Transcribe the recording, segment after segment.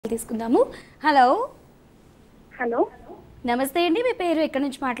తీసుకుందాము. Hello hello నమస్తే అండి, మీ పేరు ఎక్కడి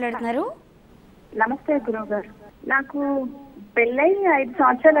నుంచి మాట్లాడుతున్నారు? నమస్తే గురువు గారు. నాకు పెళ్ళై 5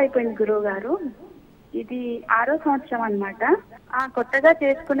 సంవత్సరాలు అయిపోయింది గురువు గారు. ఇది 6వ సంవత్సరం అన్నమాట. కొత్తగా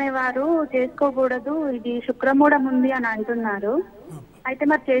చేసుకునేవారు చేసుకోకూడదు, ఇది శుక్రమూఢం ఉంది అని అంటున్నారు. అయితే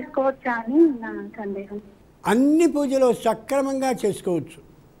మరి చేసుకోవచ్చా అని నా సందేహం. అన్ని పూజలు సక్రమంగా చేసుకోవచ్చు,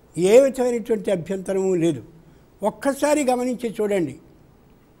 ఏ విధమైనటువంటి అభ్యంతరము లేదు. ఒక్కసారి గమనించి చూడండి,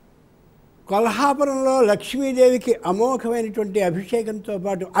 కొల్హాపురంలో లక్ష్మీదేవికి అమోఘమైనటువంటి అభిషేకంతో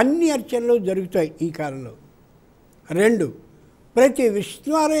పాటు అన్ని అర్చనలు జరుగుతాయి ఈ కాలంలో. 2, ప్రతి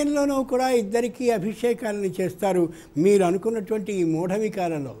విష్ణువాలయంలోనూ కూడా ఇద్దరికీ అభిషేకాలను చేస్తారు మీరు అనుకున్నటువంటి ఈ మూఢమి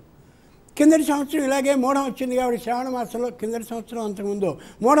కాలంలో. కిందటి సంవత్సరం ఇలాగే మూఢం వచ్చింది కాబట్టి శ్రావణ మాసంలో, కిందటి సంవత్సరం అంతకుముందు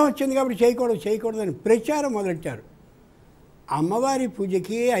మూఢం వచ్చింది కాబట్టి చేయకూడదని ప్రచారం మొదలెట్టారు. అమ్మవారి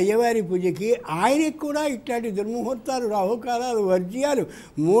పూజకి అయ్యవారి పూజకి ఆయనకి కూడా ఇట్లాంటి దుర్ముహూర్తాలు, రాహుకాలాలు, వర్జ్యాలు,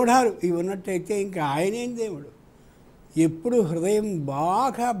 మూఢాలు ఇవి ఉన్నట్టయితే ఇంకా ఆయనేం దేవుడు. ఎప్పుడు హృదయం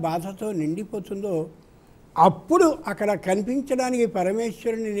బాగా బాధతో నిండిపోతుందో అప్పుడు అక్కడ కనిపించడానికి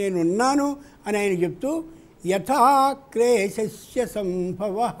పరమేశ్వరుని నేనున్నాను అని ఆయన చెప్తూ యథాక్లేశస్య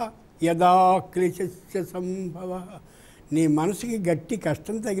సంభవ యథాక్లేశస్య సంభవ. నీ మనసుకి గట్టి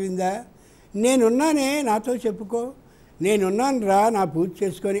కష్టం తగిలిందా, నేనున్నానే నాతో చెప్పుకో, నేనున్నాను రా నా పూజ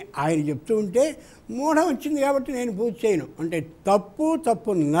చేసుకొని ఆయన చెప్తూ ఉంటే మూఢం వచ్చింది కాబట్టి నేను పూజ చేయను అంటే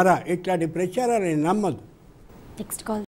తప్పు నర. ఇట్లాంటి ప్రచారాలు నమ్మదు. Next call